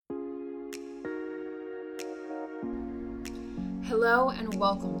Hello and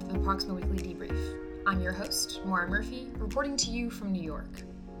welcome to the Proxima Weekly Debrief. I'm your host, Maura Murphy, reporting to you from New York.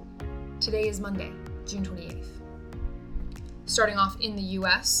 Today is Monday, June 28th. Starting off in the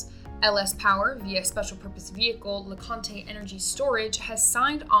US, LS Power, via special purpose vehicle LeConte Energy Storage, has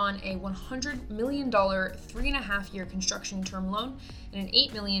signed on a $100 million 3.5-year construction term loan and an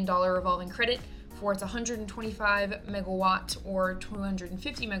 $8 million revolving credit for its 125 megawatt or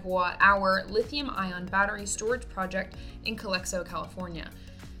 250 megawatt hour lithium-ion battery storage project in Calexico, California.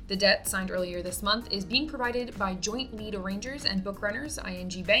 The debt, signed earlier this month, is being provided by joint lead arrangers and bookrunners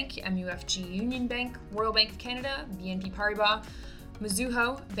ING Bank, MUFG Union Bank, Royal Bank of Canada, BNP Paribas,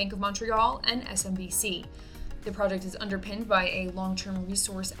 Mizuho, Bank of Montreal, and SMBC. The project is underpinned by a long-term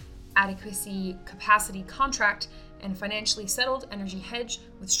resource adequacy capacity contract and financially settled energy hedge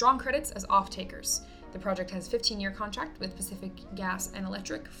with strong credits as off-takers. The project has a 15-year contract with Pacific Gas and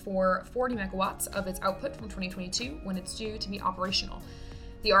Electric for 40 megawatts of its output from 2022 when it's due to be operational.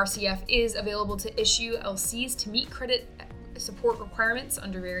 The RCF is available to issue LCs to meet credit support requirements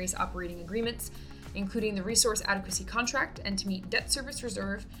under various operating agreements, including the resource adequacy contract, and to meet debt service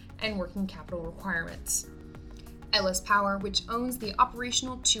reserve and working capital requirements. LS Power, which owns the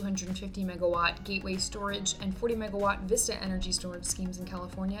operational 250 megawatt Gateway Storage and 40 megawatt Vista Energy Storage schemes in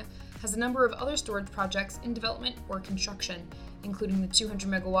California, has a number of other storage projects in development or construction, including the 200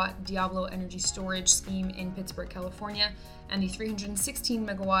 megawatt Diablo Energy Storage scheme in Pittsburgh, California, and the 316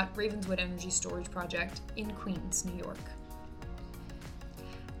 megawatt Ravenswood Energy Storage project in Queens, New York.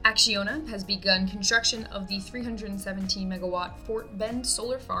 Acciona has begun construction of the 317 megawatt Fort Bend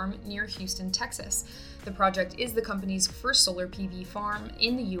solar farm near Houston, Texas. The project is the company's first solar PV farm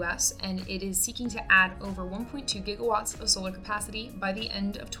in the US, and it is seeking to add over 1.2 gigawatts of solar capacity by the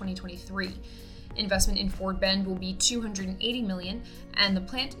end of 2023. Investment in Fort Bend will be $280 million, and the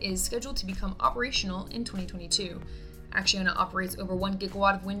plant is scheduled to become operational in 2022. Acciona operates over 1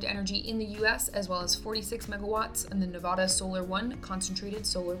 gigawatt of wind energy in the US, as well as 46 megawatts in the Nevada Solar One concentrated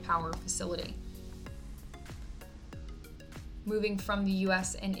solar power facility. Moving from the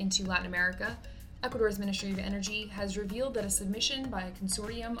US and into Latin America, Ecuador's Ministry of Energy has revealed that a submission by a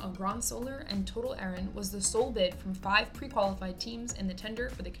consortium of Gran Solar and Total Eren was the sole bid from 5 pre-qualified teams in the tender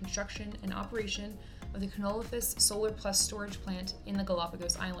for the construction and operation of the Canolefus Solar Plus storage plant in the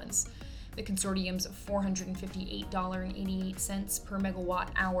Galapagos Islands. The consortium's $458.88 per megawatt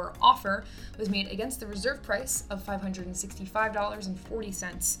hour offer was made against the reserve price of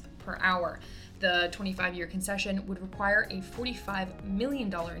 $565.40 per hour. The 25-year concession would require a $45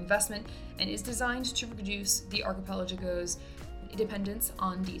 million investment and is designed to reduce the archipelago's dependence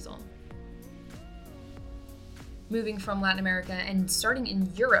on diesel. Moving from Latin America and starting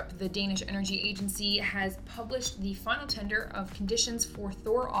in Europe, the Danish Energy Agency has published the final tender of conditions for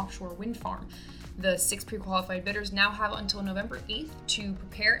Thor offshore wind farm. The 6 pre-qualified bidders now have until November 8th to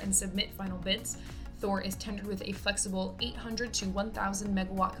prepare and submit final bids. Thor is tendered with a flexible 800 to 1,000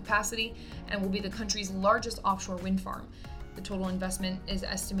 megawatt capacity and will be the country's largest offshore wind farm. The total investment is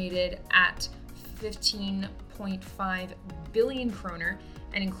estimated at 15.5 billion kroner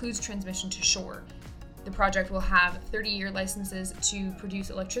and includes transmission to shore. The project will have 30-year licenses to produce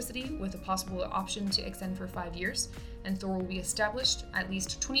electricity with a possible option to extend for 5 years, and Thor will be established at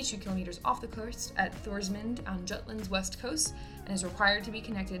least 22 kilometers off the coast at Thorsminde on Jutland's west coast and is required to be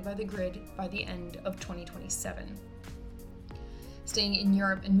connected by the grid by the end of 2027. Staying in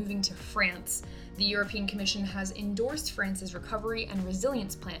Europe and moving to France, the European Commission has endorsed France's Recovery and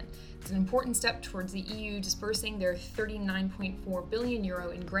Resilience Plan. It's an important step towards the EU dispersing their €39.4 billion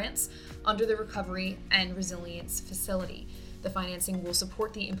in grants under the Recovery and Resilience Facility. The financing will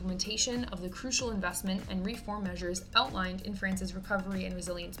support the implementation of the crucial investment and reform measures outlined in France's Recovery and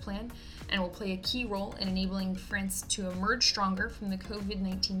Resilience Plan and will play a key role in enabling France to emerge stronger from the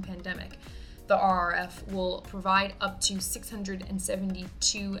COVID-19 pandemic. The RRF will provide up to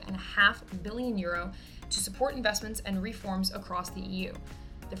 €672.5 billion to support investments and reforms across the EU.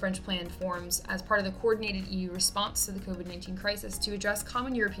 The French plan forms as part of the coordinated EU response to the COVID-19 crisis to address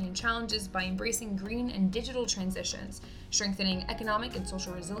common European challenges by embracing green and digital transitions, strengthening economic and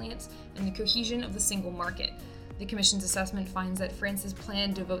social resilience, and the cohesion of the single market. The Commission's assessment finds that France's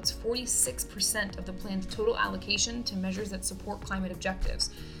plan devotes 46% of the plan's total allocation to measures that support climate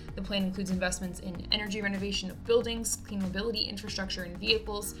objectives. The plan includes investments in energy renovation of buildings, clean mobility infrastructure and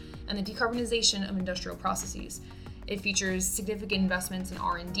vehicles, and the decarbonization of industrial processes. It features significant investments in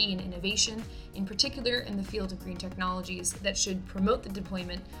R&D and innovation, in particular in the field of green technologies that should promote the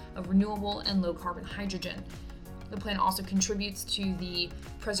deployment of renewable and low-carbon hydrogen. The plan also contributes to the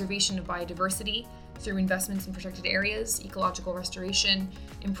preservation of biodiversity through investments in protected areas, ecological restoration,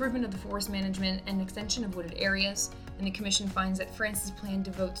 improvement of the forest management, and extension of wooded areas, and the Commission finds that France's plan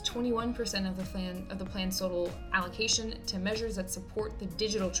devotes 21% of the plan's total allocation to measures that support the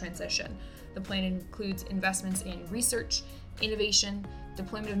digital transition. The plan includes investments in research, innovation,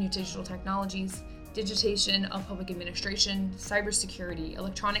 deployment of new digital technologies, digitization of public administration, cybersecurity,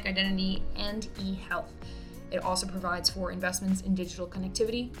 electronic identity, and e-health. It also provides for investments in digital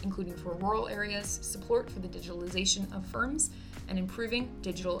connectivity, including for rural areas, support for the digitalization of firms, and improving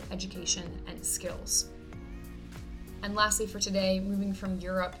digital education and skills. And lastly for today, moving from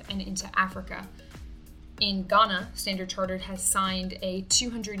Europe and into Africa. In Ghana, Standard Chartered has signed a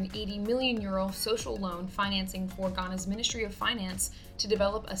 €280 million social loan financing for Ghana's Ministry of Finance to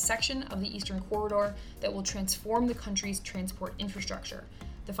develop a section of the Eastern Corridor that will transform the country's transport infrastructure.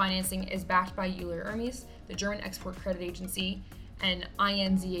 The financing is backed by Euler Hermes, the German export credit agency, and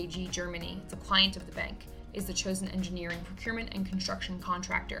INZAG Germany, the client of the bank, is the chosen engineering, procurement, and construction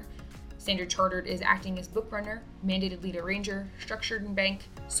contractor. Standard Chartered is acting as bookrunner, mandated lead arranger, structured bank,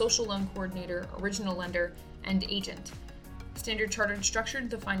 social loan coordinator, original lender, and agent. Standard Chartered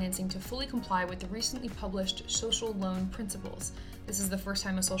structured the financing to fully comply with the recently published social loan principles. This is the first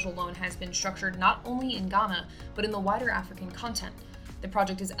time a social loan has been structured not only in Ghana, but in the wider African continent. The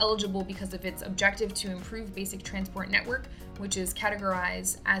project is eligible because of its objective to improve basic transport network, which is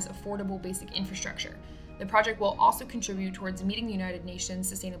categorized as affordable basic infrastructure. The project will also contribute towards meeting the United Nations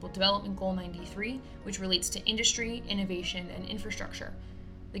Sustainable Development Goal 93, which relates to industry, innovation, and infrastructure.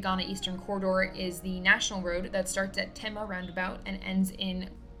 The Ghana Eastern Corridor is the national road that starts at Tema Roundabout and ends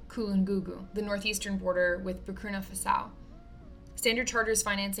in Kulungugu, the northeastern border with Burkina Faso. Standard Chartered's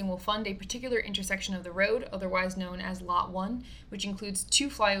financing will fund a particular intersection of the road, otherwise known as Lot 1, which includes 2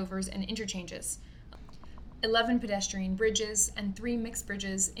 flyovers and interchanges, 11 pedestrian bridges, and 3 mixed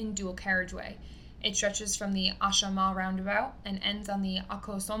bridges in dual carriageway. It stretches from the Ashama roundabout and ends on the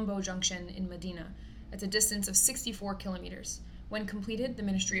Akosombo junction in Medina. It's a distance of 64 kilometers. When completed, the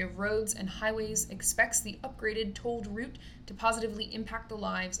Ministry of Roads and Highways expects the upgraded tolled route to positively impact the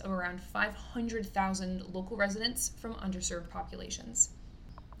lives of around 500,000 local residents from underserved populations.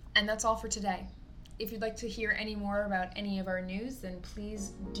 And that's all for today. If you'd like to hear any more about any of our news, then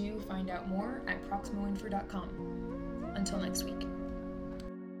please do find out more at proximoinfo.com. Until next week.